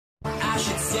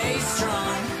stay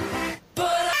strong.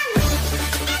 But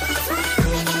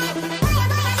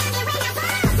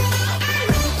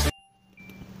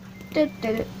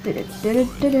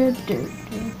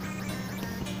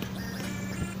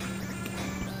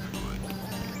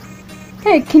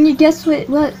Hey, can you guess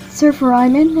what server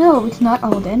I'm in? No, it's not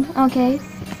Alden. Okay.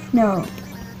 No.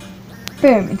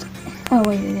 Boom. It's. Oh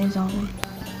wait, it is Alden.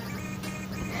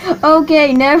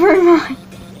 Okay, never mind.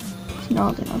 It's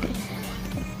not Alden. Okay.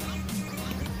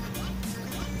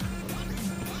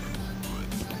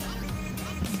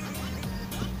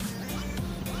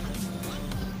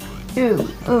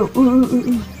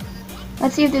 Ooh.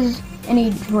 Let's see if there's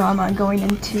any drama going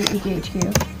into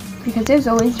EDHQ. Because there's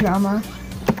always drama.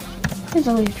 There's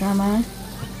always drama.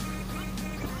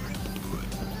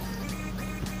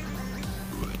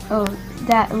 Oh,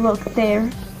 that look there.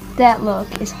 That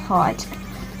look is hot.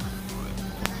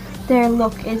 Their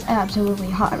look is absolutely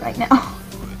hot right now.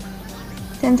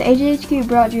 Since AJHQ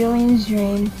brought Julian's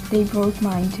dream, they broke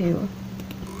mine too.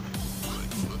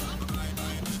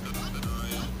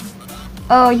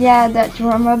 Oh yeah, that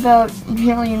drama about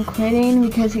Julian quitting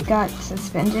because he got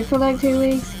suspended for like 2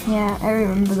 weeks. Yeah, I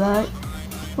remember that.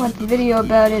 Watched the video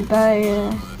about it by,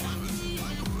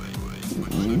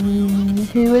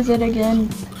 who is it again?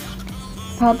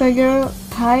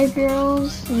 Pie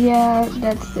Girls? Yeah,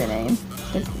 that's the name.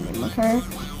 That's the name of her.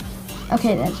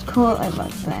 Okay, that's cool. I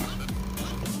love that.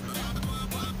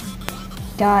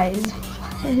 Guys,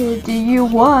 do you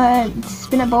want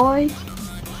Spin a Boy?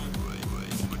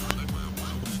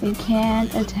 We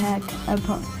can't attack a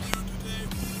opponent.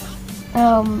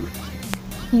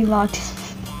 He locked.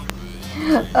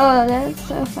 Oh, that's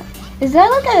so fun. Is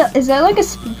that like a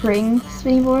spring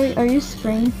spinning board? Are you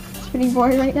spring spinning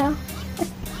board right now?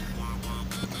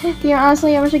 Yeah,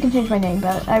 honestly, I wish I could change my name,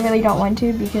 but I really don't want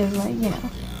to because, like, you know,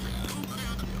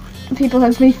 people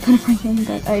have made fun of my name,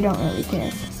 but I don't really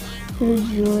care. Who's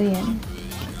Julian?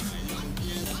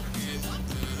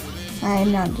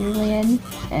 I'm not Julian,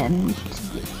 and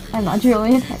I'm not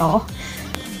Julian at all.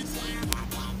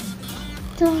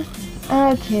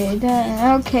 Okay,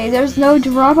 there's no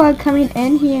drama coming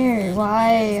in here.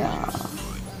 Why?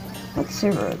 What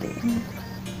server are they in?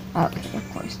 Okay, of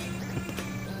course.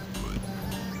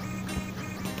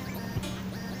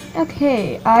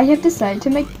 Okay, I have decided to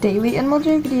make daily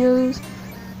MLJ videos.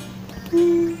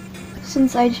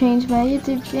 Since I changed my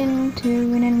YouTube channel to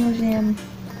an MLJ.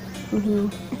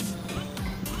 Woohoo.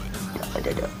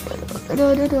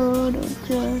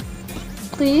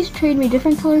 Please trade me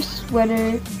different color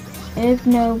sweater. If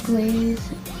no, please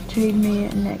trade me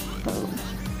a neck bow.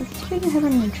 Let's see if we can have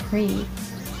it in a trade.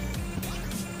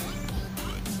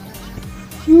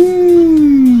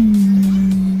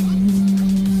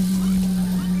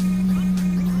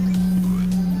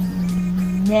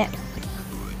 Yeah.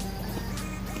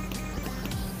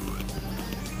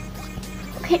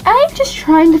 Okay, I'm just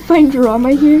trying to find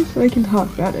drama here so I can talk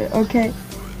about it, okay?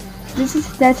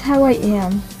 That's how I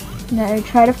am. Now I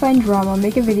try to find drama,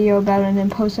 make a video about it, and then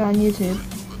post it on YouTube.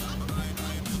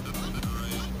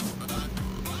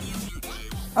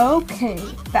 Okay,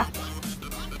 back.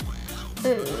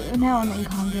 Now I'm in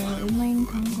Congo. Am I in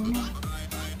Congo now?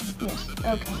 Yes,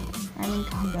 okay. I'm in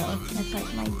Congo. That's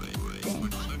like my thing.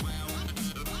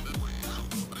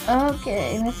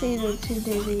 Okay, let's see the 2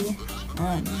 daily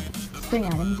spring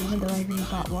items, even though I already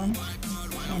bought one.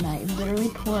 And I literally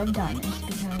pour up diamonds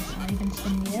because I've been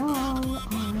spending it all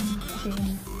on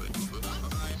getting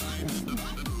spring.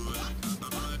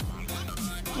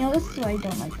 You know, this is what I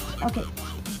don't like. Okay,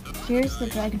 here's the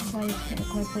dragonfly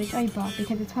paracord which I bought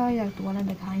because it's probably like the one of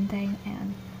a kind thing,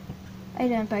 and I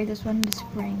didn't buy this one, the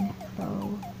spring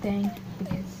bow thing,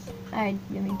 because I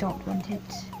really don't want it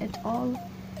at all.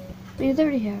 Because I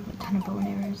already have a ton of bow and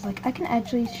arrows. Like, I can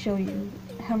actually show you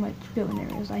how much bow and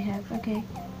arrows I have, okay?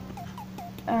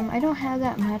 I don't have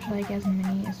that much, like, as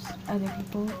many as other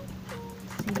people.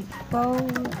 Let's see, bow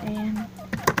and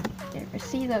there.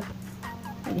 See, look,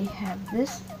 I have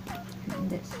this and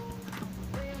this.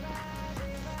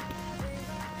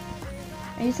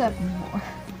 I used to have more.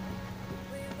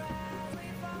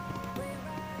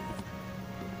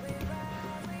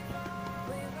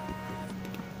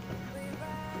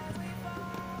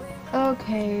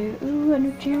 Okay, ooh, a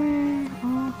new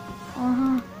jammer.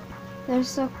 Oh, they're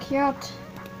so cute.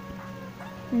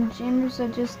 And jammers are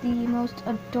just the most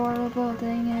adorable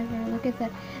thing ever. Look at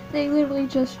that. They literally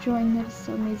just joined. That is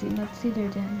so amazing. Let's see their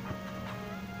den.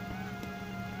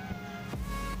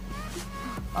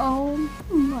 Oh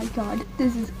my god,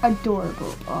 this is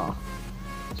adorable. Oh,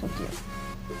 so cute.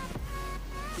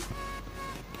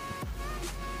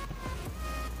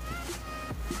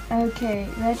 Okay,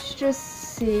 let's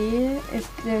just see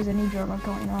if there's any drama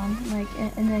going on, like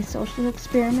in a social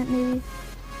experiment maybe.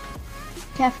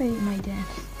 Cafe my dad.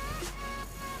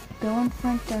 Bill and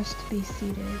Frank Dust to be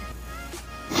seated.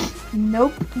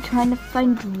 Nope, I'm trying to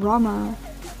find drama.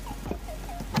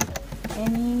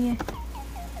 Any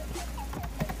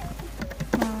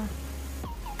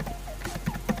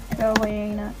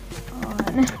going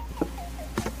on.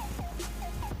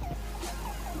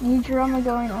 Any drama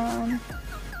going on.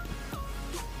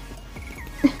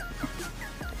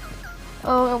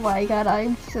 Oh my god,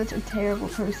 I'm such a terrible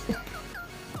person.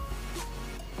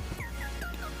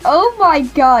 Oh my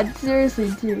god,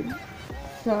 seriously, dude.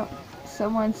 So,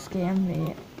 someone scammed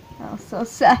me. Oh, so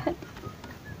sad.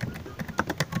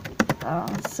 Oh,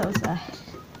 so sad.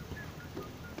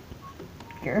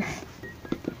 Grr.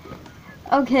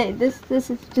 Okay, this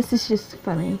is just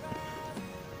funny.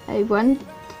 I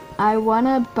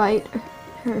wanna bite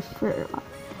her fur.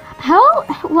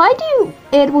 Why do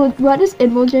why does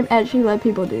Idle actually let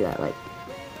people do that?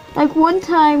 Like one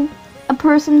time a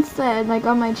person said, like,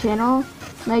 on my channel,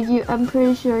 like, I'm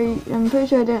pretty sure I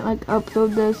didn't like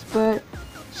upload this, but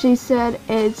she said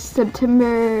it's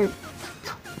September,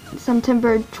 it's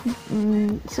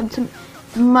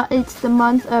the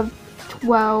month of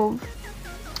 12.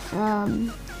 Oh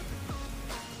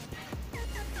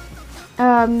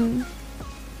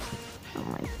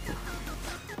my god.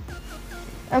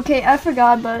 Okay, I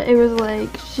forgot, but it was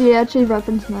like, she actually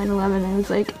referenced 9/11 and it was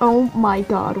like, oh my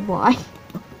god, why?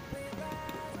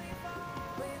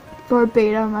 For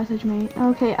beta, message me.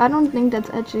 Okay, I don't think that's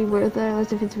actually worth it,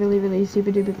 unless if it's really, really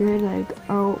super duper good, like,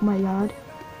 oh my god.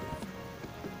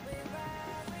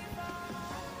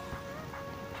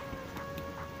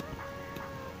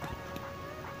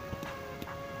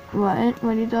 What?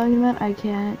 What are you talking about? I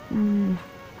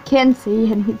can't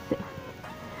see anything.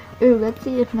 Ooh, let's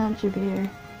see if not Jabir.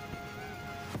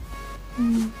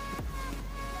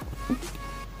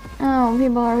 Oh,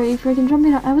 people are already freaking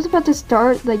jumping on. I was about to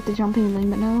start, like, the jumping thing,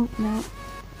 but no.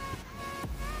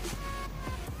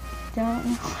 Don't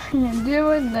know why I'm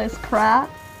doing this crap.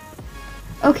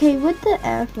 Okay, what the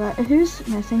F? Who's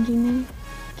messaging me?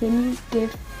 Can you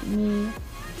give me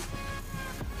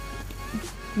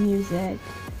music,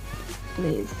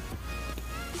 please?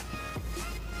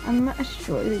 I'm not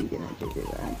sure that you can actually do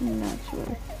that. I'm not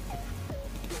sure.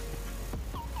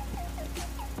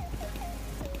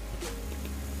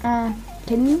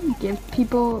 Can you give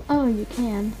people? Oh, you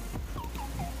can.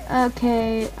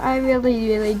 Okay, I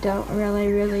really don't really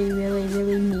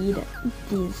need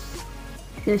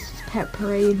this pet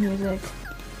parade music,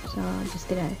 so I'm just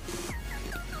gonna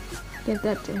give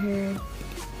that to her.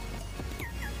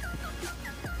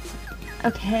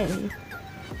 Okay.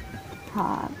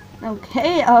 Hot.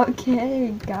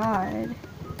 Okay, God.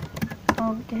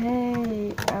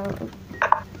 Okay, oh.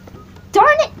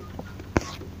 Darn it!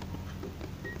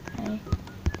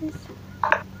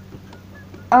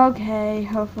 Okay,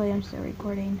 hopefully I'm still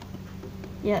recording.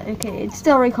 Yeah, okay, it's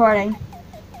still recording.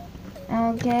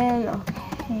 Okay,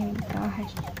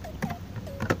 gosh.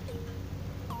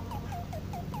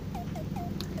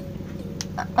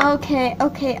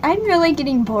 Okay, I'm really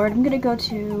getting bored. I'm gonna go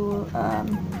to,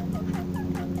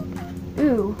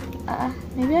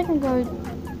 maybe I can go,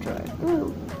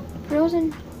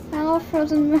 Frozen, I love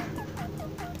Frozen.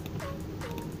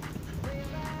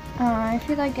 I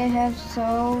feel like I have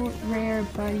so rare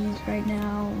buddies right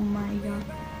now. Oh my god.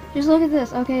 Just look at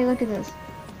this. Okay, look at this.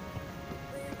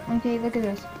 Okay, look at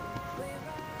this.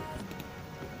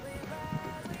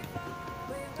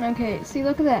 Okay, see,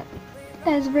 look at that.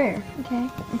 That is rare. Okay,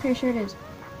 I'm pretty sure it is.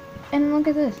 And look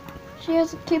at this. She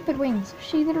has Cupid wings.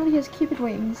 She literally has Cupid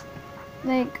wings.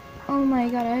 Like, oh my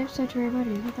god, I have such rare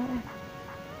buddies. Look at that.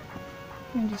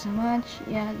 Thank you so much.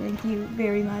 Yeah, thank you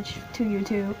very much to you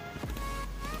too.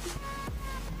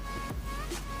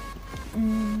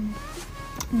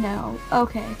 No.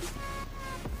 Okay.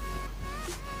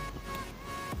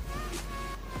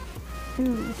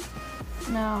 Ooh.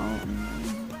 No.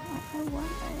 I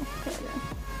want it.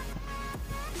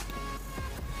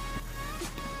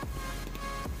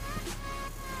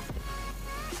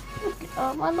 Look at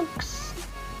all my looks.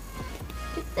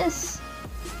 Look at this.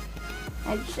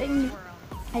 I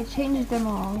changed them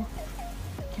all.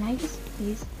 Can I just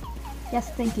please?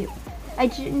 Yes, thank you. I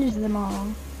changed them all.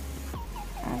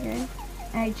 Okay.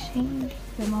 I changed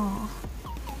them all.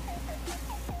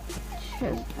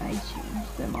 I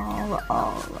changed them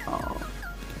all.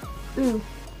 Ooh.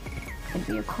 Could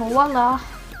be a koala.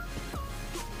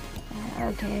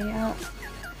 Okay,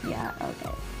 yeah,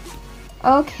 okay.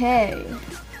 Okay.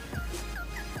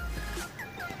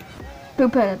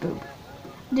 Boop.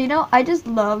 Do you know, I just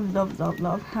love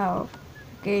how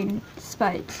fucking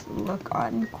spikes look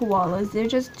on koalas. They're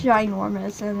just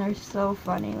ginormous and they're so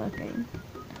funny looking.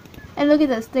 And look at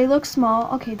this, they look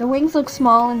small. Okay, the wings look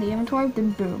small in the inventory,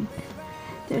 then boom.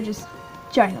 They're just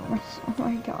ginormous. Oh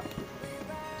my god.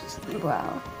 Just,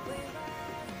 wow.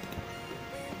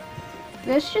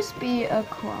 Let's just be a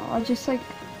koala, just like,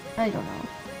 I don't know.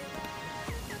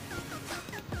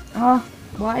 Oh,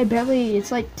 why belly?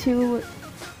 It's like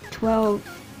 2:12.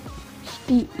 Should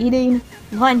be eating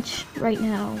lunch right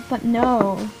now, but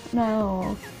no.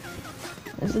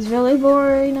 This is really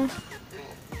boring.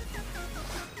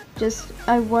 Just,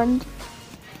 I want,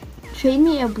 trade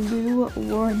me a blue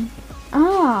warn.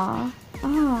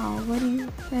 What do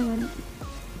you, I want,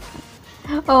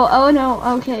 oh no,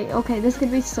 okay, this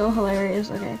could be so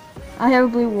hilarious. Okay, I have a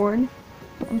blue warn.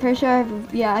 I'm pretty sure I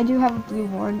have, yeah, I do have a blue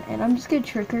warn, and I'm just gonna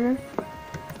trick her.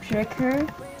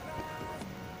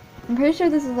 I'm pretty sure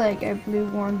this is like a blue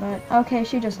warn, but okay,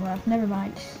 she just left, never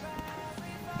mind.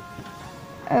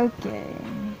 Okay.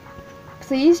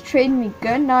 Please trade me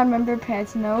good non-member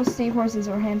pets, no seahorses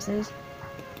or hamsters.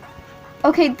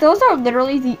 Okay, those are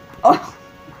literally the, oh.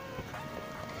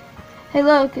 Hey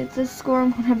look, it's a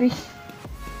squirm wannabe.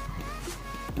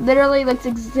 Literally looks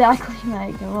exactly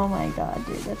like him. Oh my god,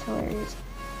 dude, that's hilarious.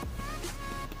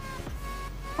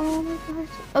 Oh my gosh.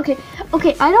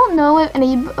 Okay, I don't know if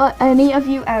any of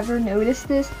you ever noticed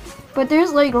this, but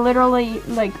there's like literally,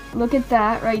 like, look at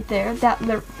that right there. That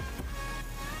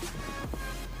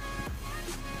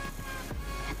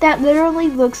literally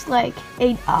looks like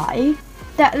an eye.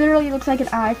 That literally looks like an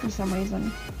eye for some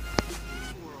reason.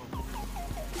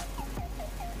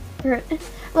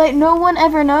 Like, no one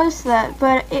ever noticed that,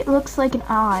 but it looks like an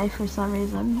eye for some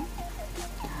reason.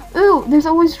 Ooh, there's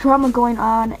always drama going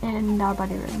on in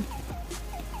Nobody Room.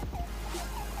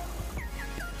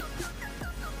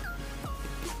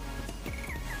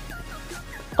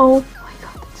 Oh my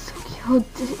god, that's so cute.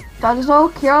 That is so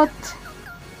cute.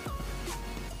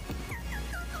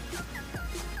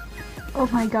 Oh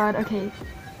my god, okay.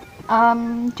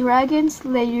 Dragon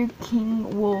Slayer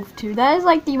King Wolf 2. That is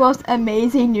like the most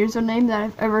amazing username that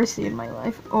I've ever seen in my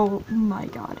life. Oh my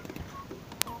god.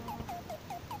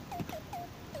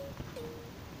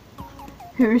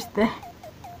 Who's that?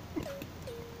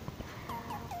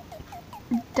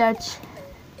 Dutch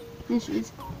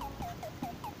dishes.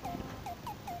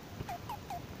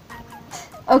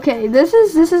 Okay, this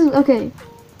is okay.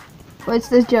 What's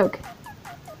this joke?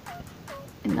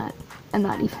 I'm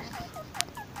not even.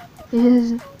 It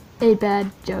is a bad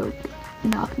joke.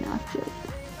 Knock knock joke.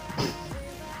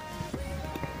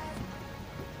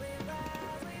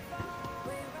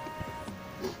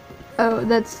 Oh,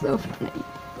 that's so funny.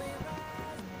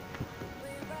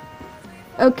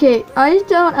 Okay, I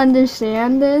don't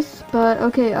understand this, but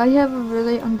okay, I have a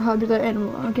really unpopular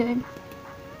animal, okay?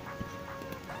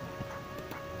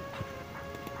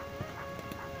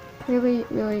 Really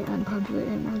unpopular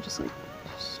animal, just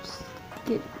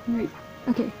get right.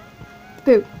 Okay.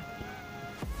 Boo.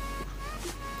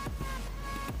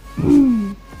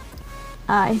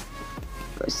 I am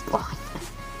a sloth.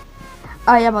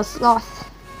 I am a sloth.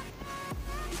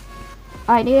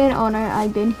 I need an owner.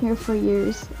 I've been here for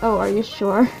years. Oh, are you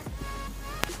sure?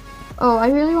 Oh, I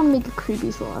really want to make a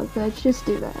creepy sloth. Let's just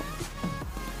do that.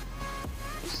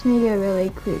 Just make a really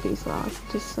creepy sloth.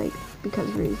 Just like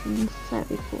because reasons. That'd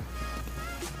be cool.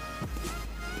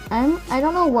 I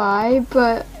don't know why,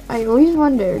 but I always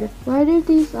wondered, why do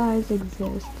these eyes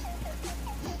exist?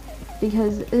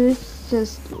 Because it's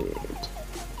just weird.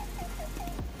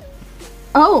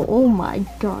 Oh my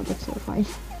god, that's so funny.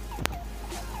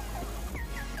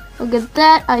 Look at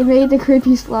that, I made the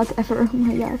creepy sloth ever. Oh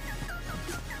my god.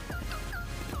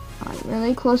 I'm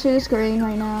really close to the screen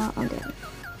right now. Okay.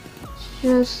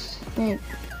 Just make.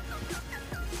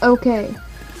 Okay.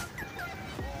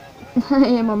 I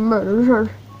am a murderer.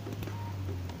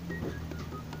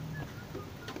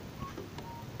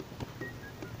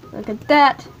 Look at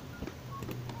that.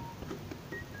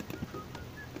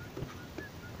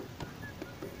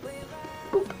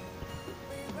 Boop.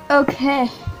 Okay.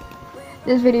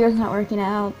 This video is not working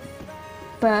out,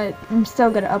 but I'm still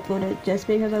gonna upload it just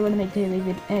because I want to make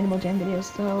daily Animal Jam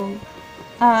videos. So,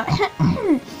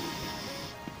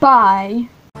 bye.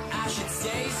 I should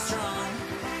stay strong.